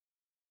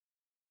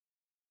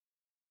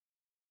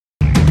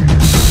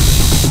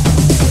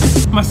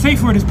My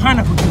safe word is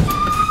pineapple juice.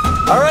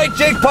 All right,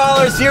 Jake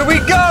Paulers, here we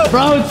go.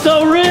 Bro, it's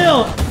so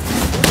real.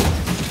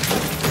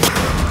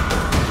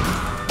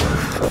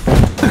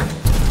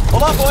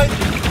 Hold on, boys.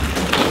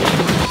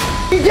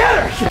 You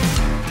get her.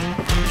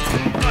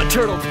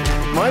 Turtle.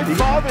 My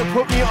father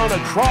put me on a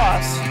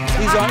cross.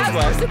 He's on his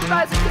way.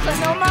 Supervisor, because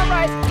I know my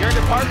rights. You're in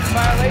department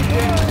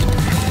violation.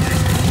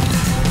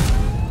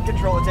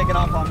 Controller taking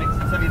off on me.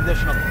 Send me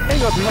additional.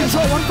 Hang on,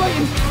 control, I'm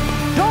fighting.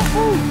 Don't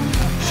move.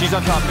 She's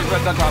on top. Big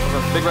Red's on top of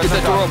her. Big Red's on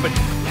top. Get that door open.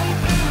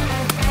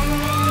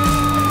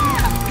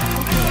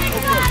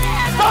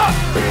 Stop!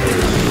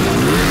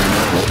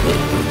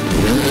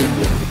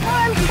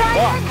 I'm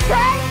trying to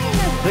train.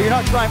 So you're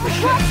not trying for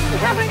shit.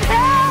 Having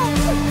help.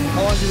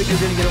 How long do you think you're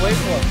going to get away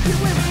for?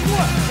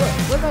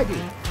 What did I do?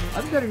 I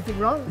haven't done anything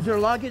wrong. Is there a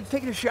login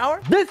taking a shower?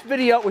 This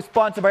video was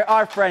sponsored by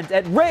our friends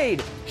at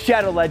Raid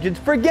Shadow Legends.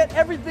 Forget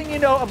everything you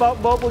know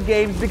about mobile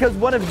games because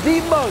one of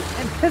the most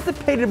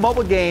anticipated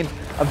mobile games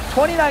of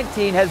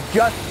 2019 has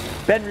just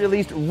been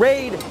released.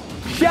 Raid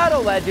Shadow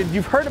Legends.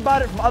 You've heard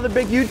about it from other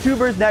big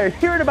YouTubers. Now you're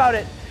hearing about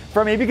it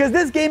from me because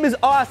this game is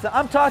awesome.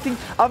 I'm talking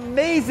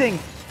amazing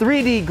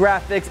 3D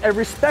graphics, a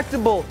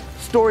respectable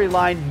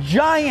storyline,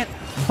 giant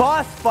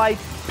boss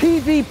fights,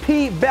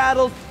 PvP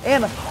battles,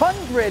 and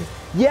hundreds,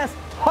 yes,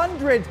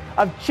 hundreds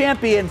of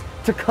champions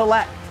to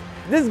collect.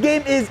 This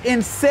game is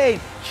insane.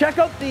 Check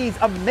out these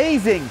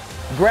amazing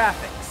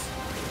graphics.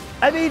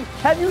 I mean,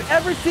 have you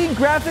ever seen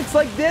graphics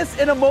like this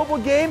in a mobile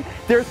game?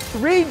 They're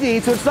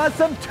 3D, so it's not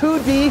some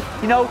 2D,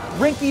 you know,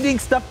 rink-eating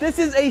stuff. This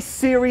is a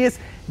serious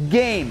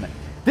game.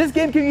 This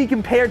game can be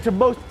compared to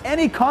most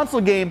any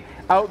console game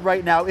out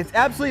right now. It's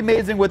absolutely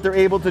amazing what they're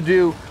able to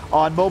do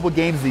on mobile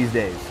games these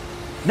days.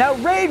 Now,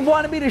 Raid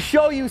wanted me to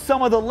show you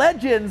some of the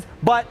legends,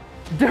 but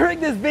during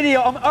this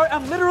video,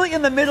 I'm literally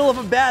in the middle of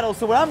a battle,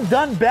 so when I'm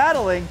done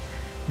battling,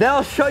 then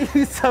I'll show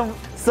you some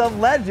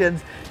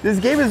legends. This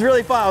game is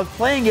really fun. I was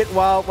playing it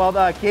while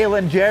Kayla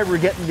and Jared were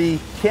getting the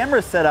camera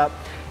set up,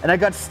 and I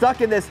got stuck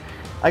in this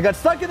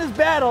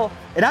battle,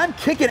 and I'm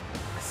kicking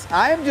ass.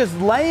 I am just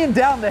laying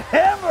down the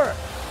hammer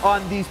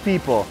on these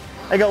people.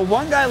 I got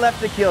one guy left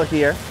to kill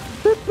here.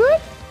 Boop,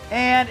 boop.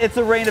 And it's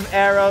a rain of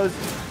arrows.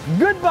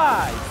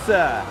 Goodbye,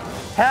 sir.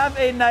 Have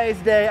a nice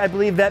day. I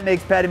believe that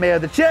makes Patty Mayo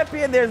the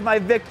champion. There's my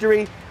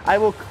victory. I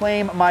will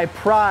claim my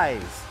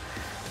prize.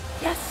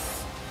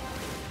 Yes.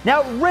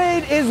 Now,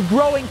 Raid is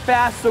growing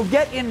fast, so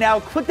get in now.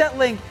 Click that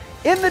link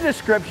in the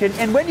description,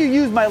 and when you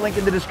use my link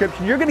in the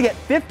description, you're going to get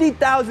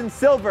 50,000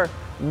 silver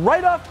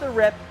right off the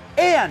rip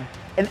and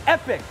an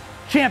epic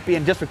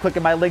champion just for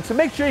clicking my link. So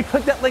make sure you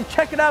click that link.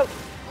 Check it out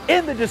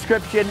in the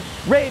description.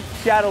 Raid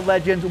Shadow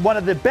Legends, one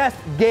of the best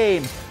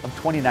games of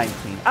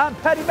 2019. I'm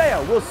Patty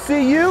Mayo. We'll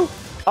see you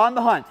on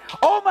the hunt.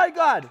 Oh my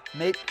God!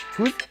 Mate,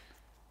 who's...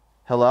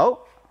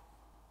 Hello?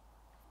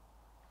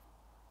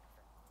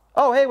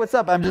 Oh, hey, what's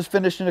up? I'm just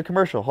finishing a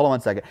commercial. Hold on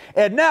one second.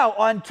 And now,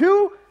 on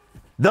to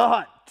the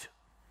hunt.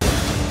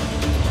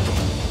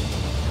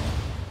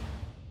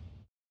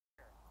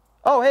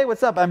 Oh, hey,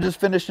 what's up? I'm just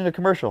finishing a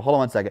commercial. Hold on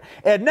one second.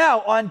 And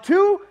now, on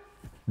to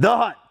the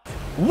hunt.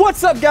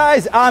 What's up,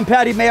 guys? I'm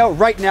Patty Mayo.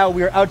 Right now,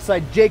 we are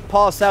outside Jake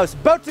Paul's house,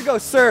 about to go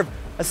serve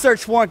a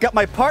search warrant. Got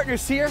my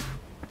partners here.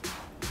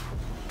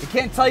 I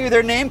can't tell you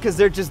their name because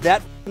they're just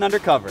that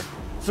undercover.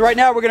 So right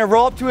now we're gonna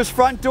roll up to his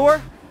front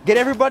door, get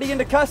everybody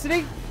into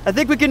custody. I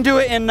think we can do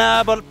it in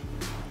about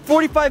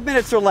 45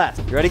 minutes or less.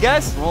 You ready,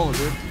 guys? Rolling,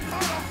 dude.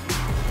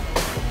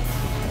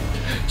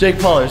 Jake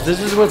Paulers, this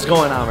is what's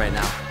going on right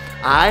now.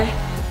 I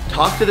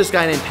talked to this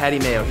guy named Patty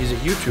Mayo. He's a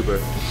YouTuber.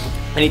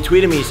 And he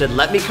tweeted me, he said,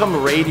 let me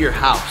come raid your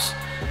house.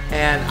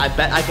 And I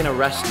bet I can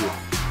arrest you.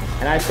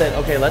 And I said,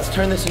 okay, let's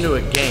turn this into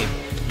a game.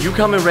 You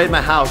come and raid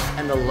my house,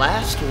 and the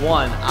last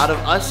one out of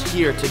us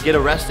here to get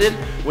arrested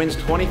wins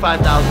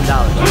 $25,000.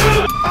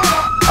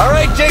 All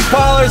right, Jake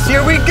Paulers,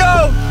 here we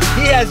go.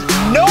 He has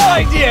no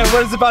idea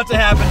what is about to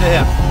happen to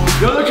him.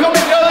 Yo, they're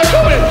coming, yo, they're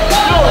coming.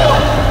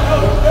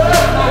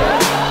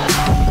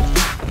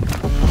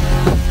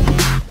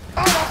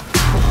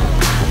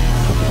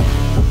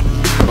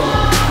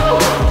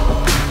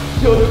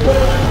 Yo, they're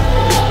coming.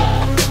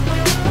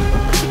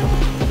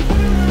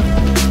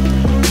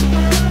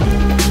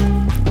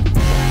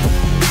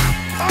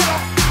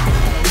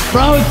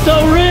 Bro, it's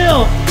so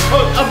real.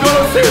 Oh, I'm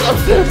going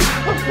upstairs.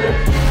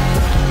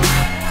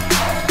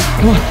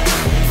 Come on.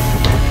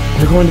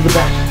 They're going to the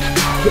back.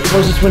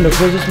 Close this window,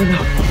 close this window.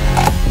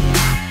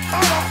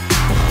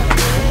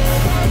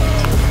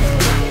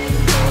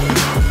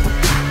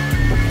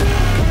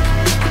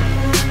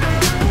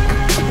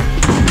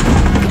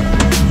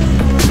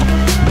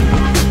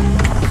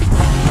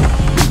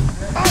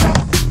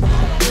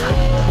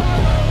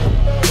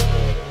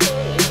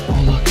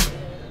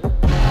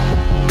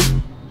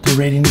 They're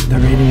raiding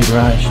the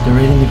garage. They're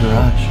raiding the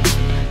garage.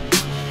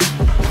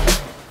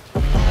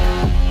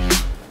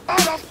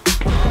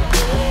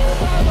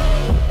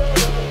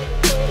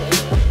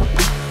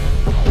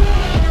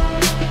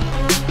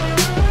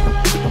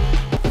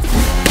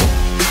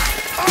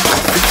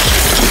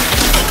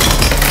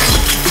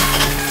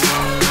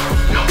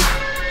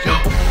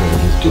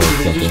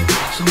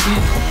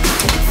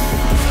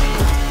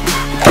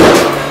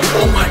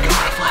 Oh my god, a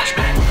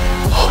flashbang.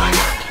 Oh my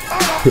god.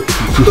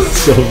 It's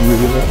so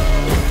real.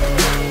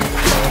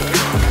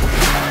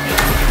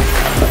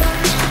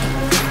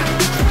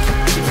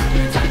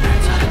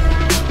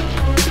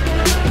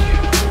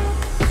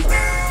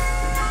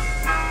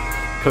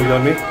 Cody, you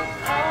on me?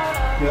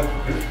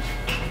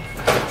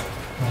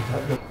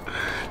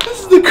 This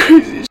is the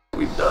craziest shit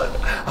we've done.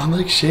 I'm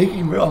like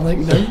shaking, bro. I'm like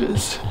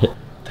nervous.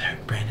 There,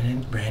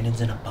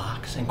 Brandon's in a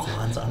box and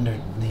Quan's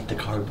underneath the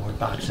cardboard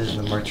boxes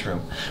in the merch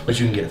room, which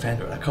you can get at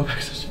Fandor.com.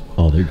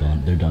 Oh, they're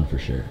gone. They're done for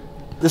sure.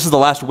 This is the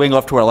last wing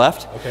off to our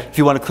left. Okay. If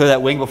you want to clear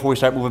that wing before we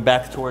start moving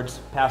back towards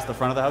past the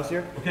front of the house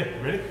here. Okay,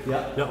 ready?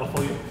 Yeah. Yeah, I'll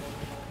follow you.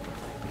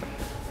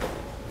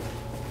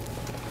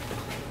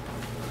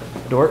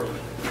 Door.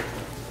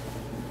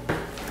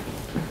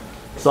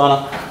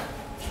 Sauna.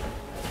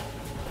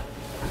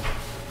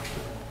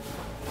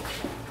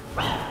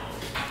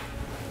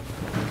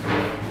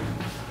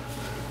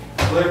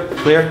 Clear.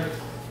 Clear.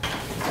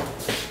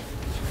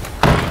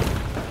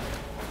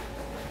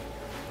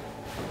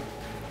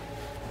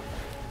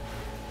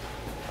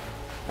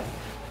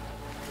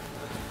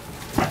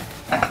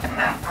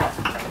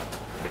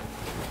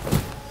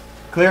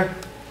 Clear.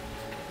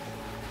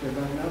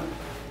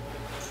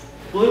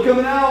 Blue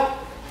coming out.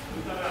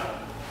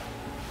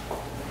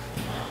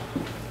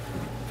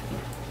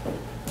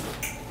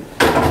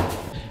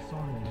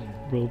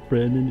 Bro,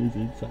 Brandon is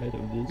inside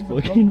of this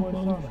fucking box.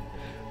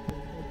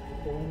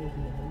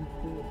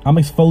 I'm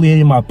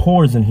exfoliating my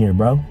pores in here,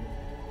 bro.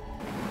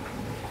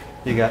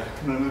 You got.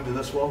 I'm gonna move to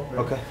this wall.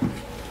 Okay.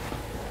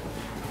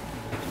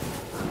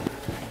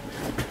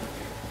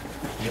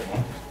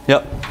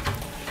 Yep.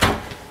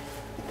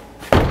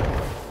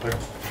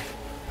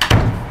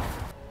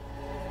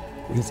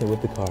 You can say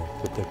whip the car.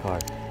 Whip the car.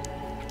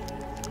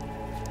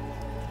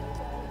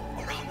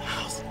 Around the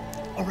house.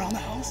 Around the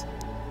house.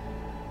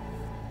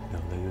 No,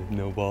 there's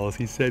no balls.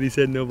 He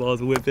said no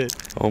balls. Whip it.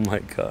 Oh my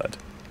god.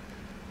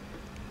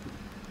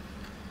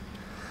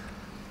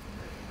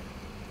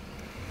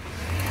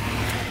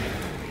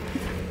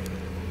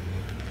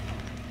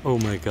 Oh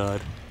my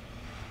god.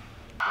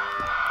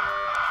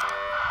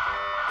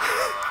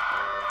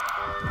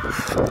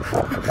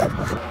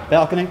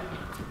 Balcony.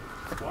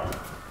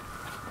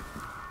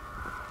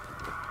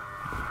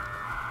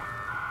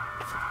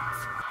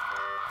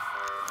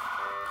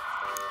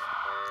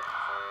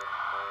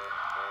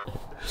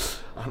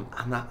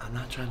 I'm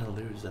not trying to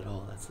lose at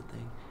all. That's the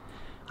thing.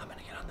 I'm gonna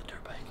get on the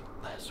dirt bike.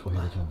 Last Where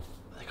one. are they coming?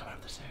 They come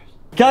up the stairs.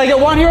 Kelly, get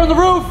one here on the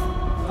roof.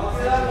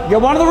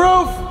 Get one on the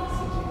roof.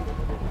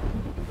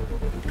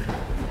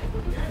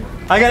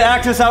 I got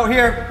access out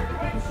here.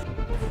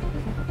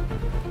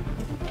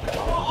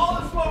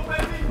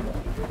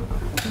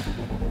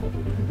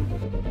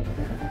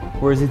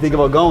 Where does he think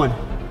about going?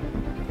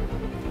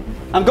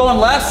 I'm going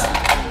left.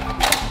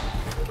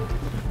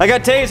 I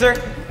got taser.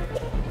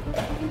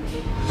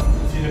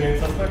 Is he the main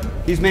suspect?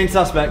 He's main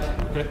suspect.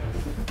 Okay.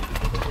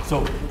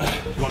 So,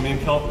 you want me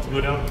and Kel to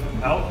go down,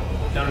 out,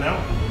 down and out?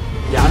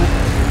 Down it.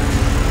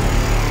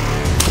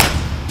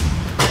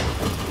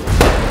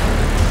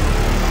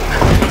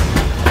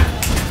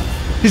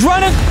 He's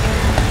running.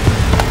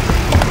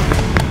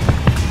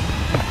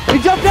 He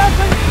jumped out.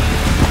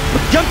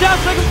 Jumped out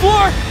second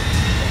floor.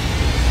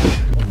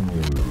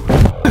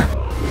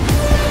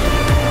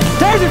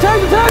 Taser,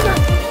 taser, taser.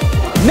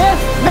 Miss,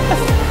 miss.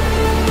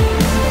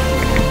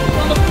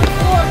 On the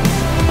floor.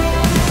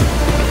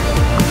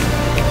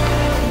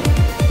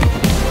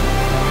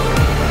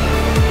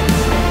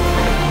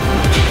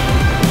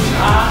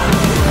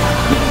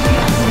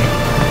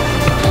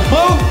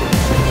 Move.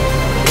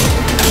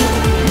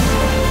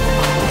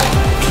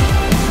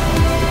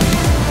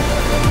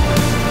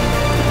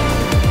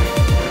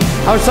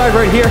 Outside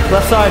right here,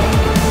 left side.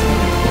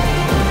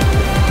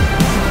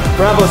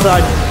 Bravo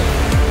side.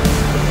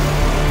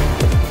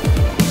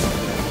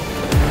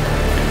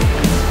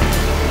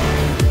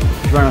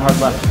 He's running hard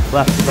left.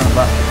 Left, he's running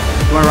left.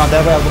 You want to run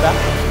that way out the back?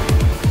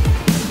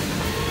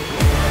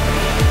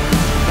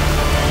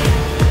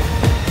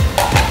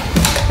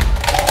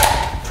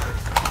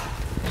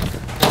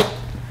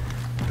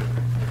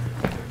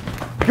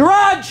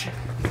 Garage!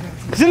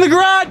 He's in the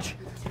garage!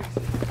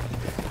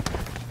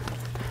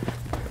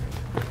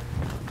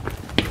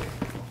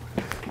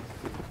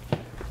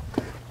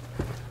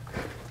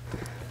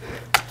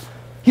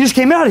 He just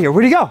came out of here.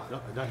 Where'd he go? No,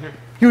 down here.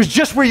 He was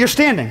just where you're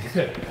standing.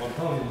 Okay. Well, I'm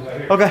telling you, he's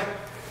right here. Okay.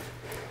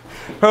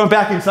 I went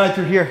back inside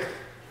through here.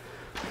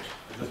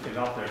 Just get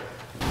out there.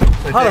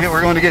 How the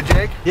We're going to get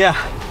Jake? Yeah.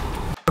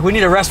 We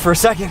need to rest for a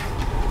second.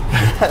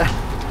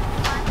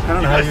 I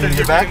don't know how you can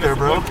get back there,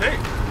 bro. One take.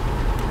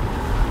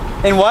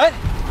 In what?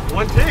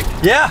 One take.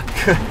 Yeah.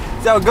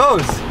 That's how it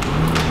goes.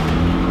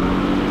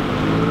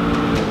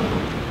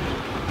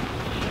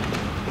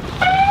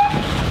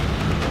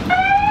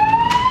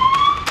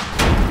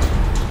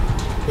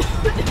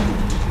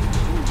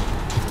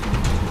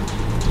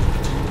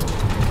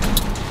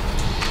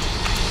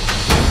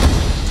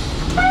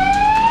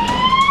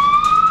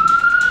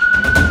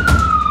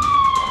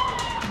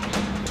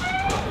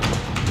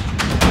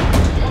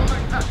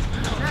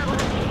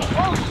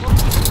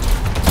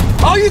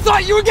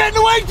 thought you were getting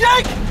away,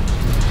 Jake?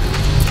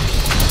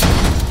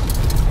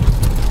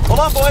 Hold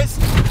on, boys.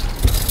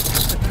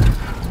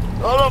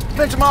 Hold on,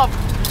 pinch him up.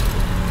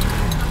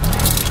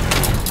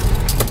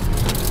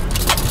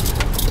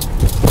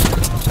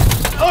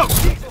 Oh,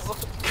 Jesus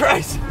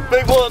Christ.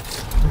 Big one.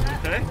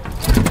 Okay.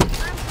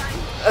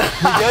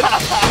 You good?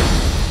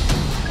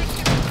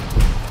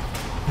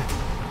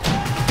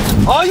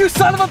 Oh, you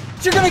son of a,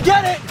 you're gonna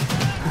get it.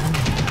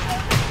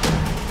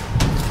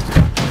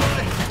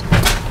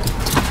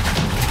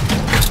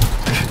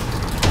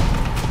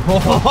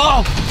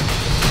 Oh,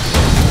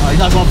 he's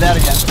not going bad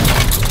again.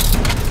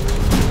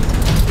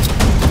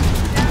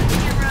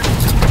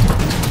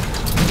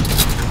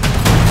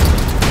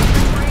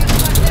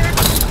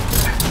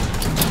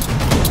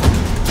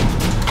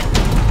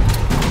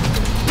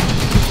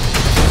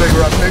 Big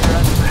run, big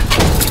run.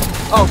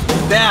 Oh,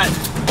 bad.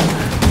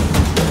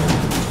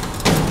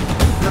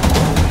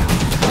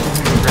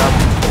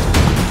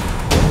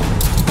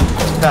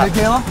 Hey,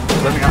 Kayla?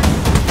 Let me go.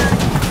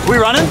 We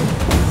running?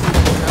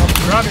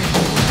 Running.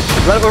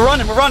 We're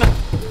running, we're running. I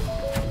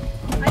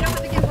don't want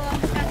to get ball.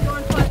 Have to go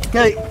on foot.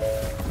 Okay.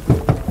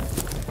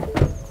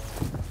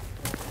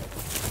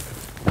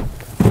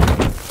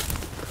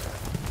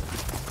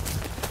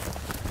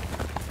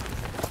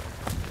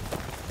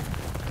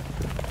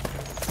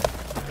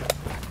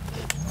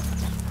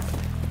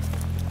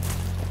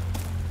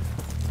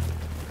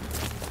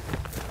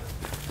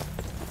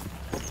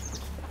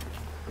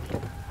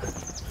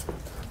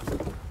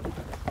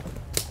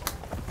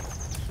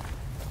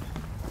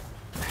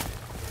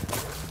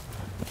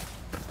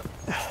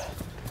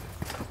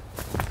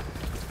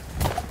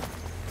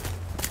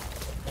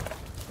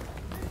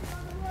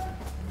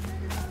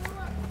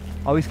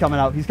 Oh, he's coming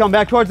out. He's coming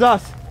back towards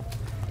us.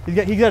 He's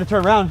got to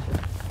turn around.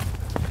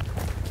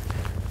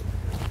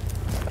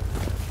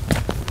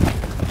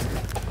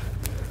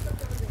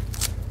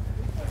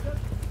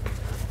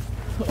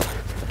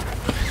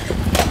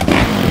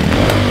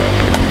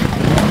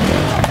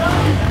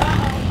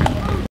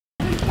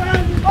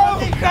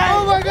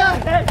 Oh my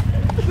God!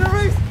 The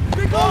race!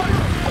 Big over!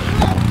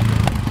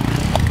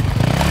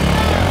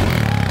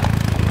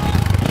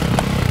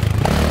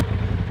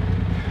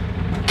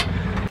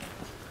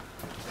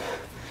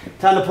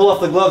 Time to pull off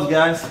the gloves,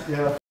 guys.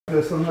 Yeah,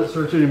 this, I'm not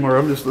searching anymore.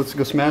 Let's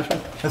go smash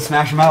him. Let's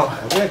smash him out.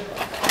 Okay.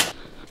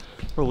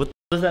 Bro, what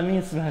does that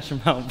mean, smash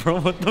him out, bro?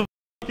 What the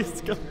f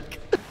is going on?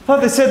 I thought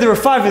they said there were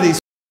 5 of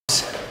these.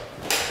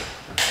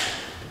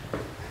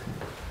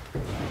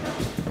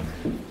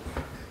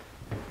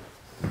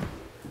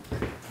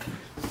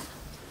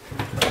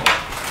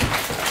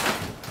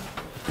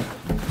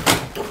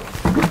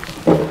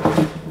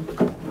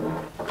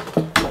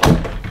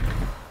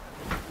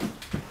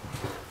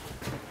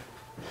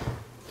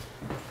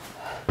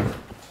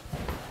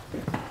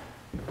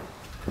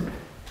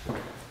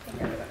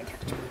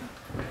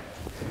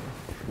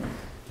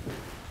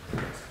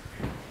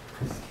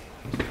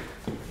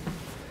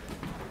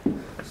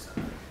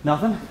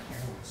 Nothing?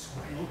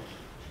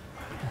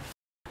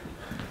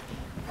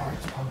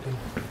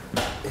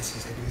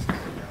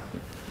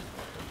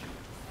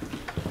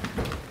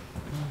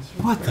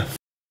 What the f?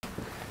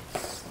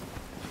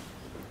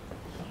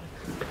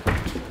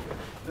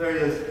 There he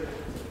is.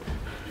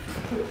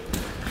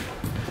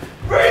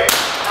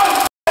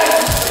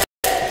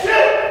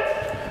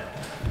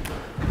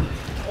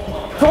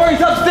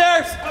 Corey's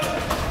upstairs!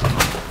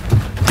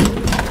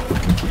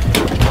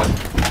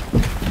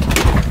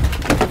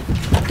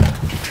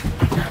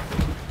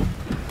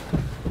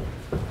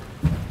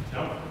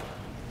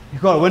 You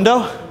go out a window?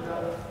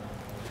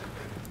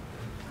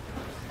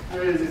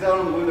 There he is. He's out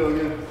on the window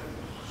again.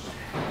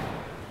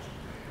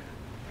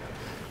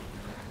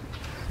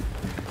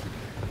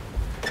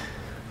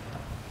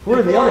 Where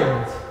are the other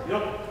ones?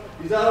 Yep.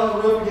 He's out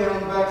on the roof again on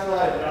the back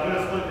side. I'm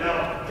gonna split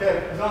down. Okay,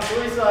 he's on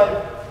 3 side.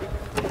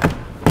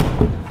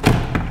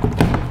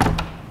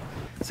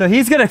 So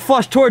he's gonna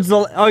flush towards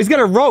the, oh, he's got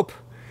a rope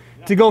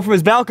to go from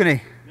his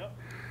balcony. Yep.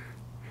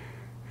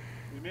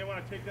 You may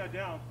want to take that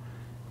down.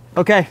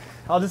 Okay,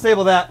 I'll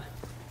disable that.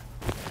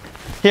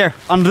 Here,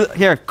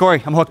 here,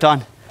 Corey, I'm hooked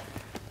on.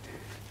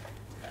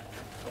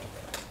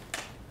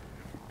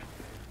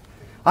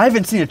 I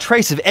haven't seen a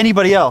trace of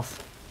anybody else.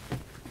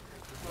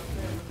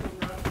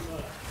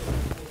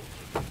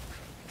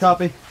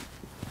 Copy.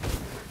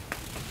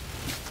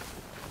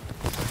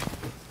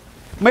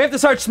 May have to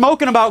start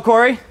smoking about,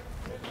 Corey.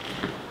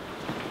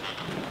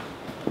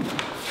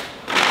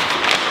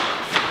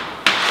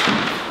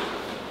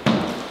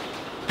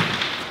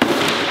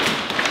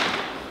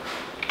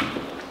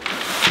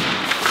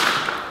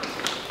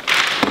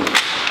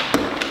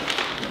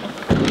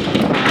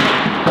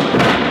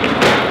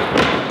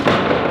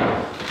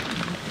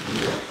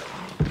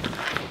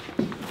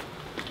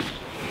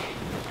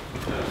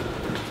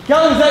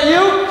 Kelly, is that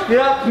you?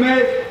 Yeah,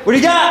 me. What do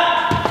you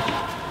got?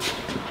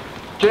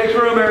 Jake's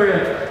room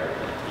area.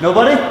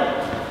 Nobody?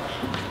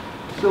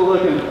 Still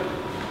looking.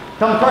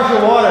 Come crush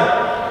your water.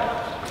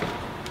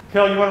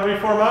 Kel, you want to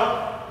reform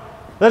up?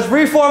 Let's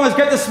reform, let's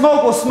get the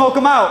smoke, we'll smoke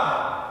them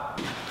out.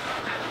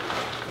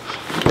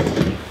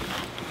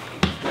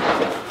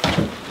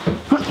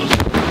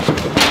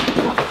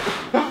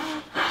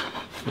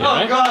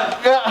 Oh God.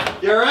 Yeah.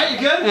 You alright? You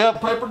good? Yeah,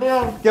 pipe her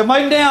down. Get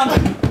Mike down.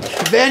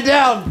 Van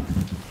down.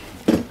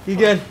 You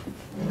good?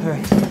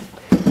 Alright.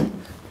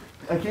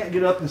 I can't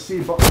get up and see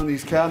one of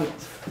these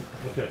cabinets.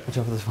 Okay. Watch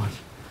out for this one.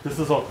 This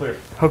is all clear.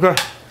 Okay.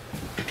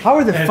 How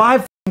are there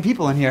 5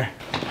 people in here?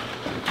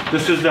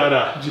 This is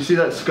that, Did you see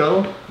that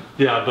scuttle?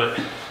 yeah, but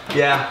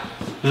Yeah.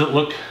 does it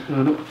look,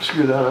 No, don't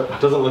screw that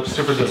up. doesn't look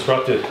super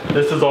disrupted.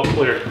 This is all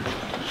clear.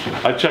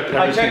 I checked everything.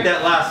 I checked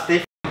that last.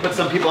 They put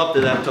some people up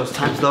to that those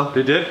times though.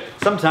 They did?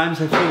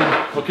 Sometimes I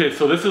feel. Okay,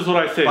 so this is what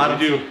I say.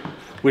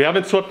 We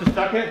haven't swept the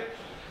second.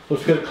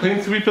 Let's get a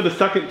clean sweep of the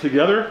second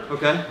together.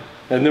 Okay.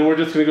 And then we're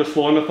just gonna go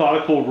slow and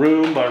methodical,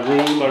 room by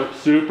room,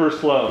 super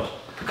slow.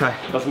 Okay.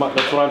 That's what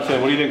I'm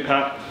saying. What do you think,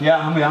 Pat? Yeah,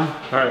 I'm down.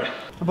 All right.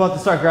 I'm about to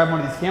start grabbing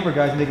one of these camera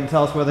guys and they can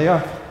tell us where they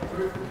are.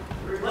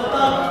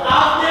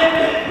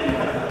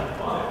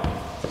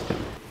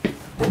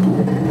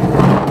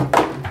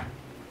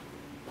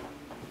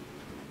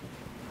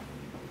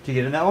 Did you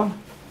get in that one?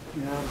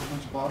 Yeah, a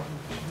bunch of boxes.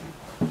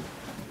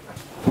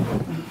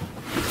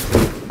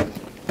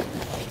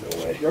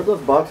 No way. Grab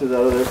those boxes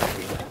out of there.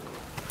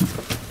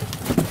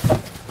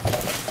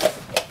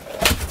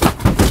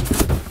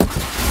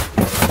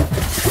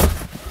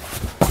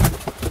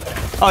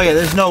 Oh yeah,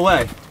 there's no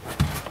way.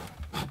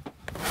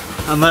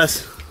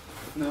 Unless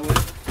No way.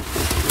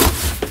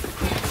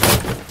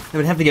 they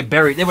would have to get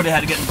buried. They would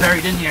have had to get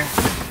buried in here.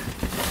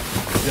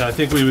 Yeah, I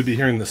think we would be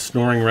hearing the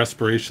snoring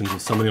respirations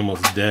of somebody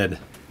almost dead.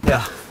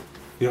 Yeah.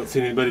 You don't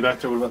see anybody back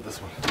there? What about this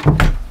one?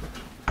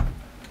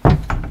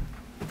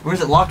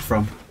 Where's it locked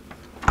from?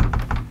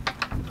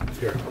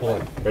 Here,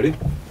 hold on. Ready?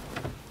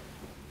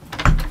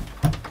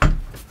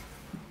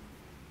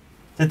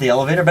 Is it the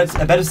elevator?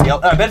 I bet it's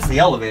the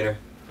elevator.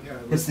 Yeah,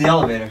 It's the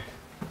elevator.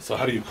 So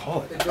how do you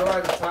call it? the door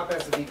at the top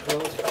has to be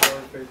closed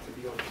for it to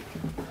be open.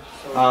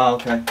 So Oh,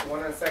 okay. one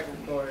on the second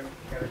floor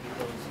gotta be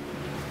closed.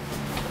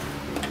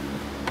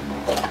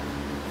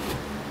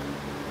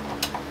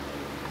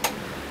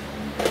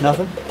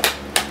 Nothing?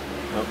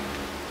 Nope.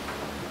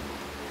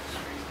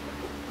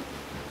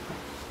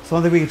 So the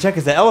only thing we can check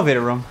is the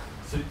elevator room.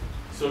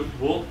 So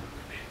we'll open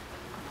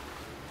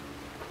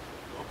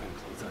and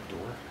close that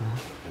door,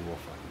 and we'll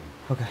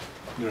fucking. Okay.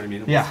 You know what I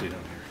mean? Yeah. We'll stay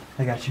down here.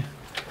 I got you.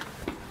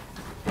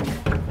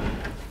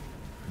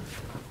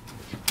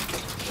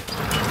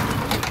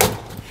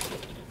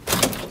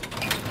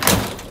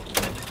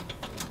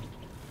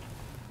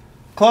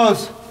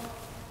 Close.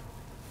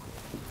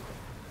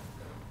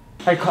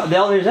 Hey, the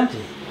elevator's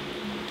empty.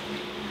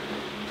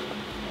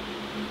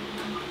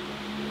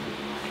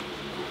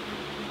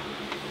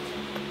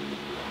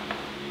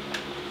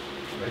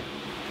 Right?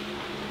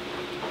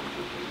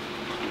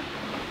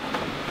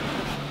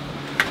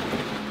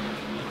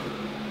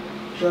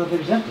 The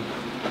elevator's empty.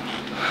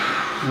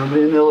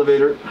 Nobody in the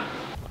elevator.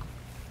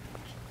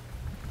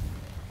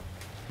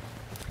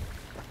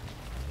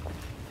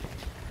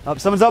 Oh,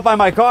 someone's out by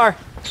my car.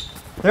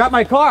 They're at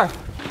my car.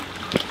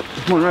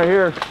 There's one right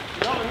here.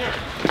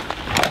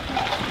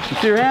 You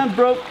see your hands,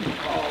 bro?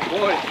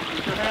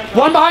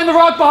 One behind the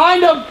rock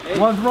behind him.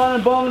 One's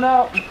running, bombing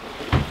out.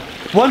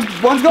 One's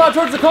going out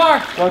towards the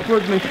car. Walk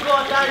towards me.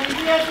 Grab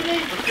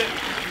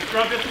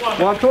this one.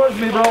 Walk towards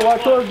me, bro.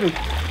 Walk towards me.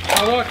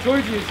 I'll walk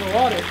towards you, so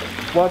water.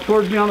 Walk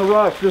towards me on the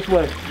rocks this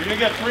way. You're gonna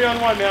get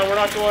 3-on-1 now. We're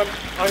not going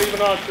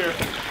uneven odds here.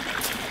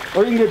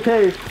 Or you can get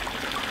tased.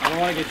 I don't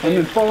want to get And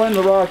then tased. fall in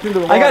the rocks into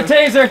the water. I got a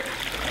taser.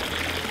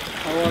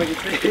 I don't want to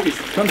get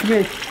tased. Come to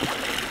me.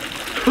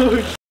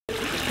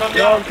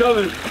 Yeah, I'm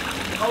coming.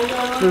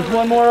 There's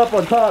one more up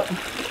on top. Yeah,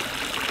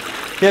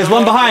 there's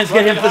one behind.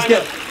 Let's get him. Let's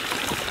get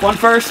one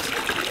first.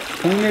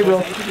 Come to me,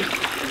 bro.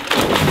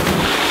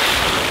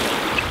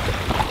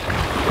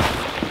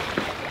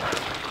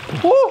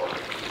 Woo!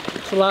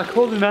 It's a lot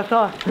colder than I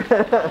thought.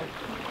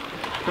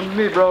 Come to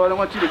me, bro. I don't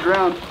want you to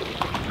drown.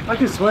 I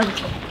can swim.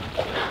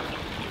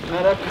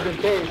 Not after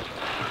you've been tased.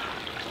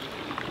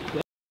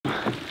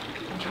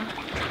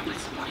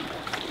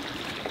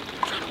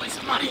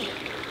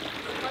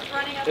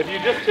 If you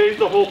just tase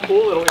the whole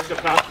pool, it'll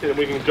incapacitate and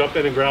we can jump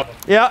in and grab them.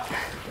 Yeah.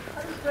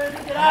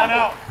 Come on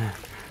out.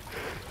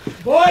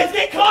 Boys,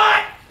 get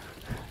caught!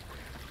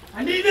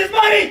 I need this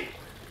money!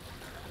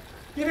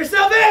 Give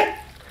yourself in!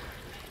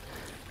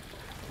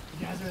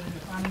 You guys ready to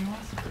find anyone?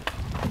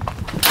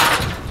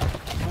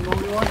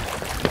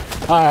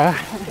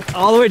 Alright.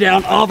 All the way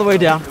down, all the way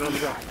down.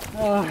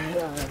 Oh,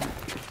 yeah.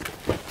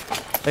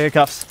 There your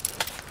cuffs.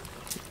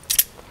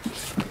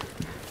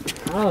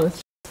 Oh,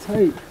 that's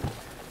tight.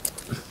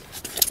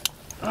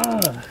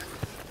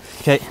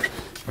 Okay.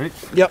 Ready?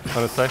 Yep.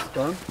 On his side.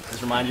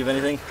 Does remind you of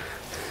anything?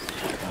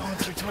 I went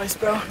through twice,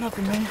 bro.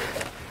 Nothing major.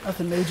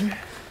 Nothing major.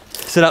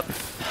 Sit up.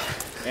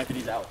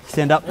 Anthony's out.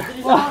 Stand up.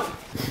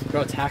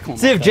 Bro, tackle him.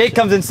 See if Jake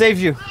comes and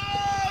saves you.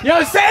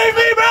 Yo, save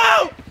me,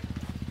 bro!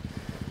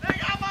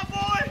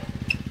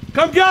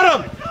 Come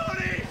get him!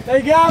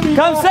 They got me.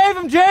 Come bro. save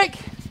him, Jake!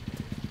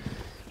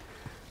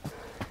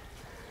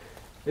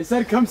 They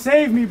said come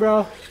save me,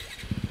 bro.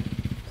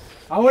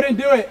 I wouldn't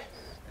do it.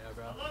 I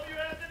love you,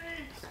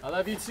 Anthony! I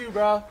love you too,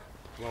 bro.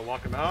 You wanna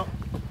walk him out?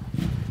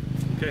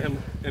 Okay, him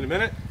in a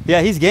minute.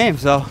 Yeah, he's game,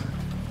 so.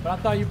 But I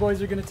thought you boys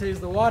were gonna tase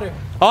the water.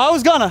 Oh, I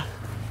was gonna.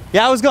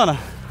 Yeah, I was gonna.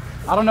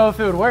 I don't know if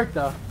it would work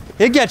though.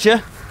 It'd get you.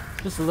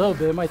 Just a little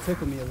bit. It might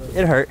tickle me a little.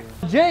 It hurt.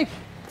 Jake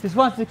just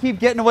wants to keep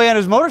getting away on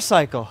his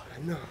motorcycle. I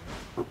know.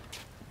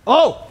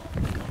 Oh,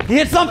 he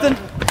hit something.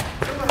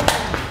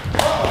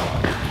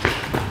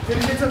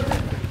 Did he get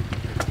something?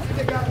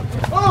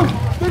 Oh,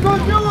 they're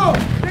going duo!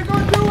 They're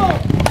going duo!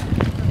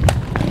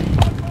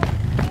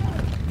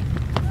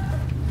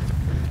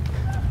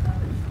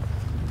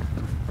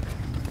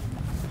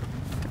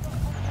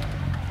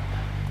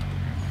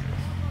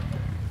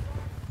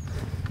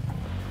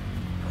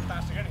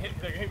 Fast,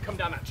 they're gonna come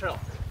down that trail.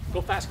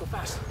 Go fast, go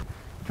fast.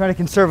 Try to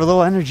conserve a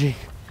little energy.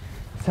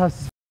 This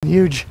house is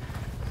huge.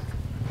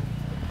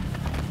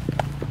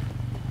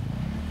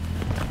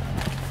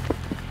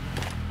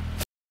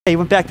 Hey, he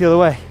went back the other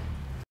way.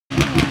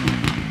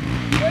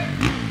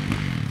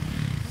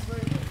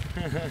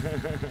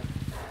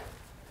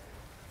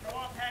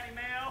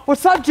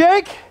 What's up,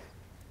 Jake?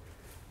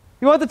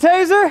 You want the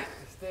taser?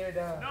 Stay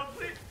down. No,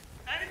 please.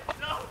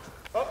 No.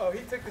 Uh-oh, he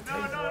took the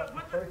taser. No,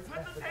 put the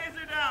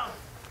taser down.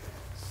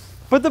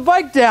 Put the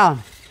bike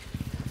down.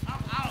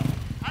 I'm out.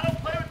 I don't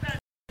play with that.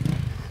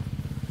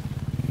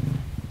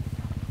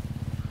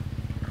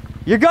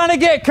 You're gonna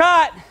get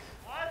caught.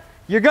 What?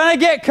 You're gonna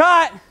get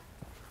caught.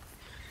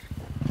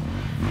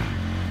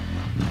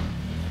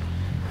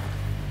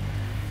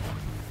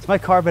 Is my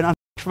car been on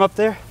from up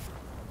there?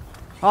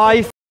 Oh,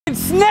 you f***ing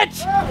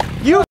snitch!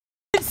 You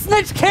f***ing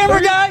snitch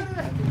camera guy!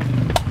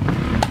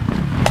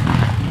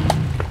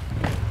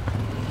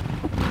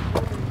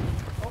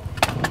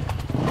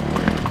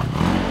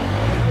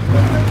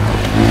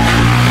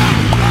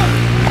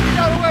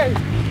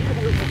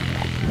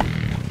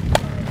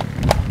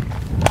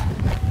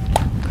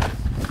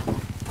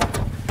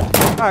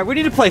 All right, we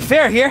need to play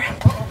fair here.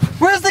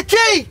 Where's the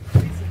key?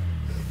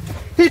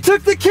 He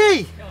took the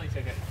key. Kelly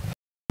took it.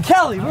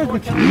 Kelly, where's the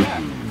key?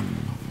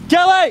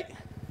 Kelly!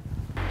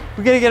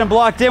 We gotta get him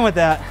blocked in with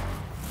that.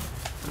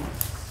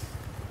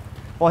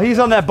 Well, he's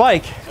on that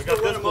bike. I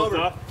got this closed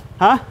off.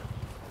 Huh?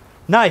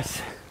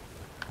 Nice.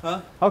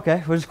 Huh?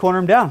 Okay, we'll just corner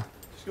him down.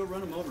 Just go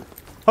run him over.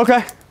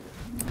 Okay.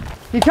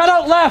 He cut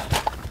out left.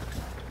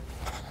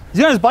 Is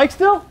he on his bike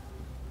still?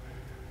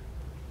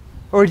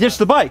 Or he ditched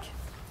the bike?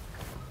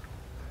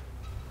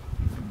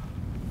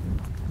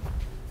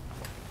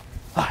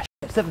 Ah,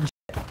 shit, step in shit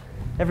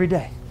every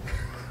day.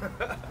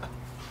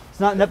 It's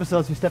not in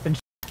episodes we step in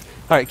shit.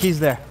 All right, key's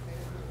there.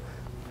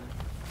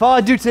 If all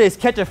I do today is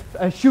catch a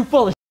shoe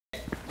full of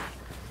shit.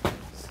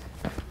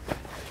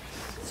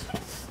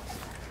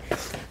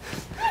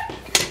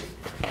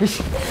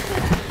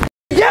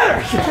 Get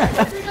her!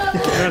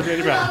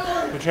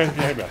 We're trying to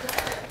get back.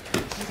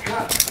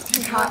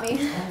 You caught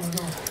me.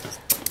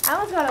 I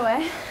almost got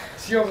away.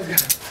 She almost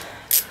got it.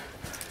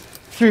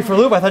 Threw you for a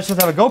loop. I thought you should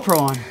have a GoPro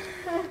on.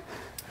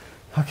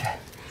 Okay.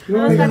 You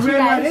got you ran guys.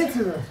 right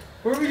into them.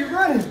 Where were you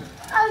running?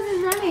 I was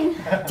just running.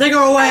 Take her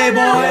away,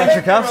 boy.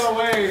 Extra cuffs?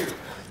 Away.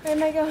 Where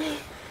am I going?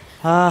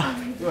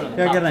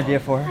 Here, I got an idea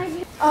for her.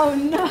 Oh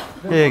no.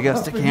 Here you go.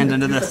 Stick your hand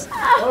into this.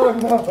 Oh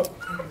no.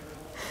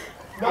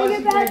 I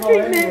get bad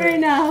treatment right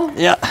now.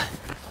 Yeah.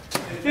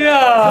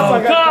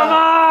 Yo, come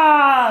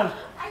on!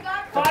 I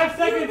got 5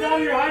 seconds out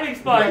of your hiding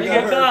spot, you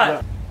get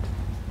caught.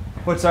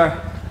 What's our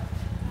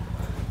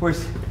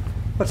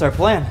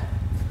plan?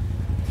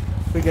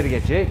 We gotta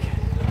get Jake.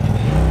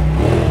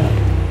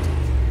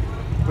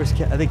 Where's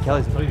I think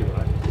Kelly's. I'll tell you what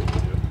I need to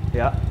do.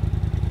 Yeah.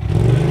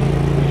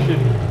 We should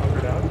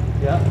hunker down.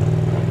 Yeah.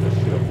 Just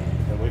shoot him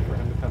and wait for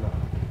him to come out.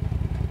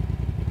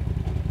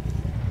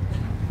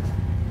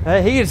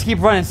 Hey, he can just keep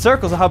running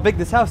circles of how big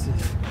this house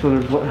is. So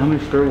there's how many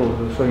stairwells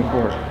in the second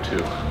floor?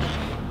 2.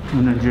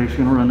 And then Jake's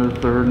gonna run to the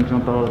third and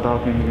jump out of the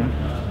balcony again.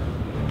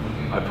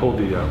 I pulled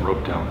the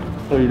rope down.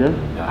 Oh, you did?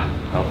 Yeah,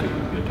 I don't think we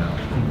can get down.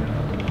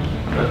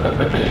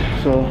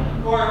 So.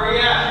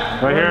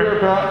 Right here?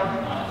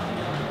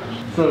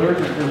 So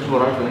here's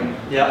what I think.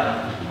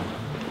 Yeah.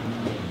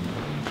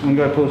 One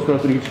guy posts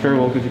up in each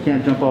stairwell because you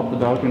can't jump off the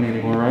balcony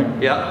anymore, right?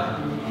 Yeah.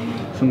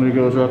 Somebody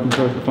goes up and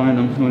tries to find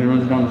him when he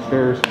runs down the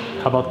stairs.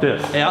 How about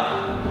this? Yeah.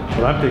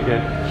 What I'm thinking,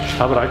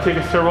 how about I take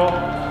a stairwell,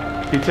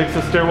 he takes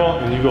a stairwell,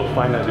 and you go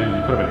find that dude and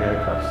you put him in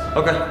handcuffs.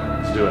 Okay.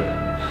 Let's do it.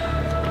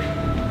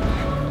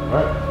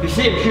 Alright. You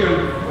see him, shoot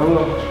him. I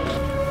will.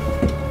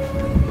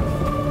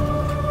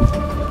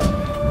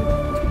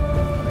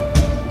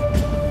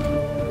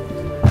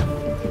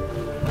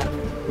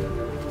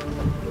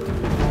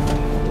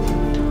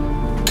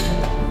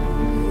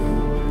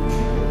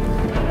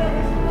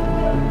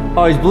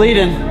 Oh, he's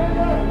bleeding.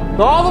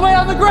 Go all the way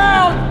on the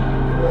ground.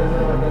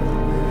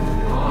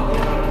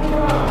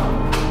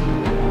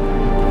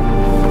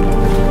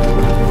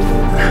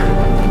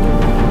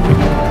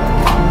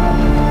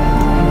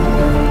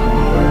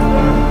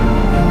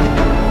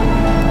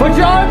 Put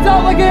your arms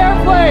out like an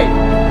airplane.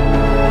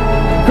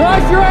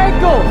 Cross your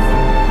ankles.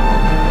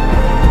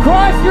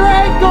 Cross your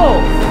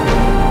ankles.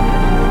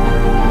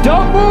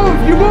 Don't move.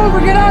 You move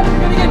or get up, you're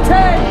gonna get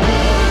tagged.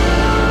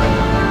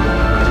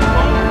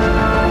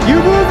 You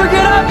move or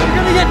get up, you're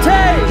gonna get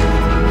tased.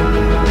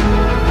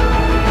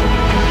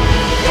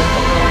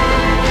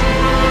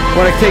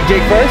 Want to take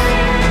Jake first?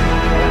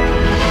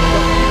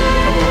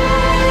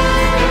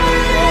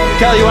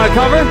 Kelly, you want to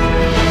cover?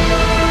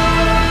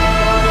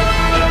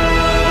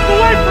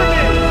 Away from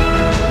me!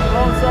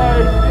 Oh, I'm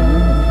sorry.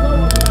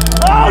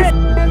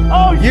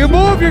 Oh, you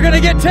move, you're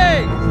gonna get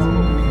tased.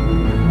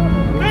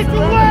 Face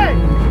away!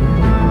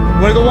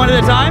 Want to go one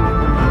at a time?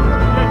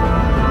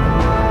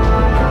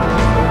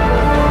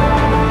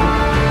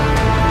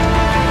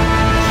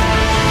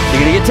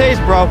 You're gonna get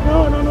tased, bro.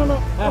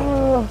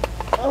 No.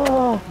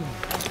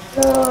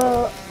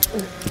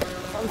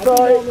 I'm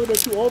sorry. I'm a little bit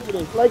too old for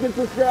this. Like and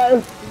subscribe.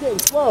 You're getting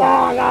slow. Oh,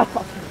 God.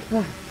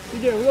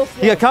 You're getting real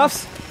slow. You got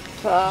cuffs?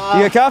 You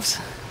got cuffs?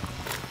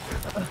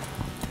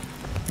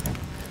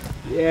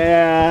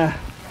 Yeah.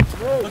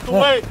 Look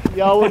away.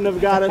 Y'all wouldn't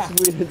have got us if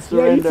we didn't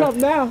surrender. Yeah, you tough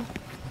now.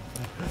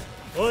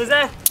 What was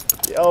that?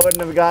 Y'all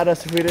wouldn't have got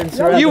us if we didn't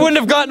surrender. You wouldn't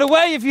have gotten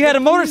away if you had a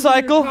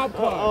motorcycle.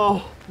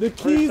 Oh, the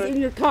keys in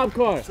your cop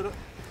car. Sit up.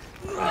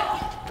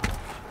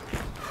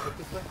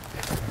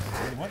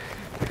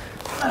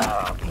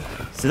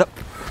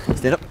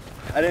 Stand up.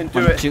 I didn't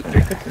do it. Shoot.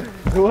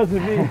 It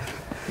wasn't me.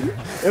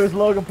 It was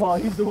Logan Paul.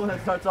 He's the one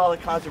that starts all the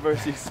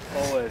controversies.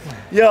 Always.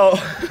 Yo.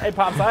 Hey,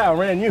 Pops, I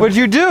outran you. What'd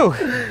you do?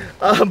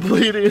 I'm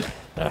bleeding.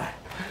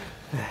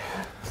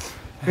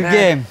 Good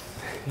game.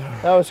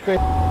 That was great.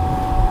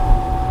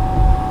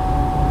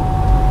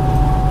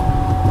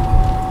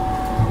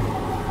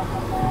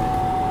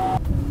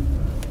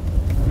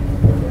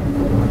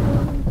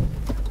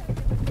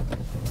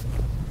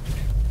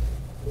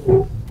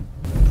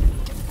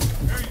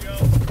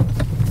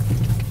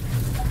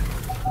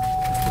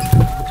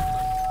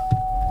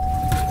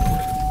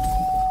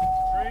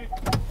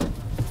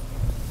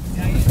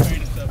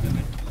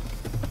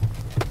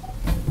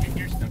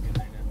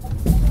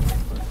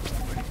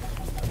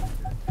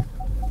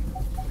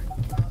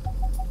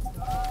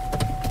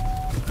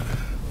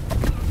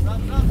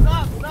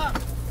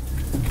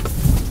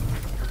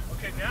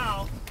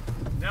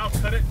 Now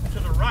cut it to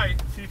the right.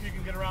 See if you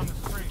can get around the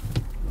street.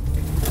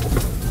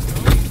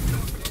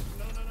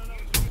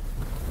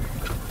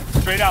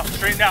 No. Straight out,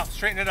 straighten out,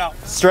 straighten it out.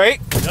 Straight?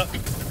 Yep.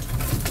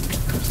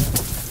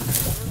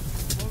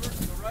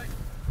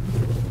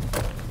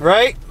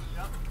 Right?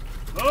 Yep.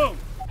 Boom.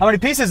 How many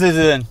pieces is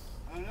it in?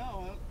 I don't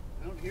know.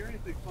 I don't hear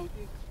anything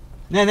funky.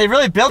 Man, they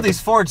really build these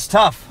Fords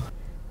tough.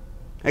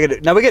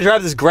 Now we gotta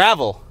drive this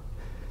gravel.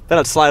 Then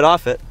I'd slide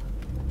off it.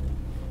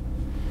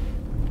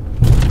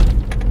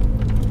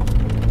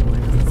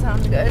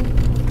 Sounds good.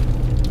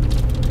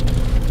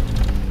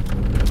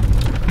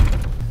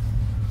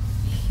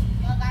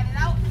 Y'all got it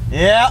out?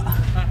 Yeah.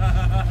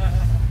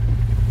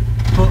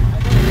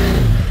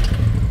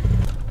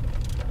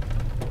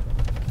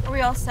 Are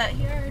we all set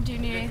here, or do you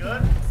need anything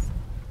else?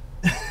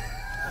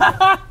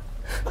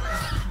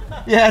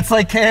 Yeah, it's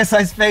like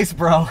KSI's face,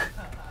 bro.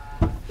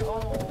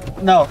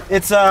 No,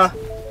 it's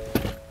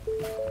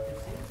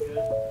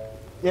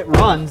it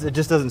runs, it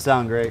just doesn't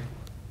sound great.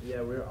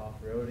 Yeah, we're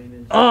off-roading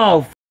and shit.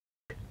 Oh,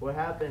 What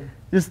happened?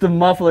 just the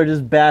muffler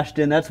just bashed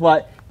in. That's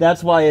why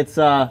it's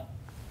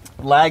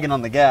lagging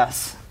on the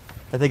gas.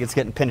 I think it's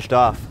getting pinched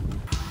off.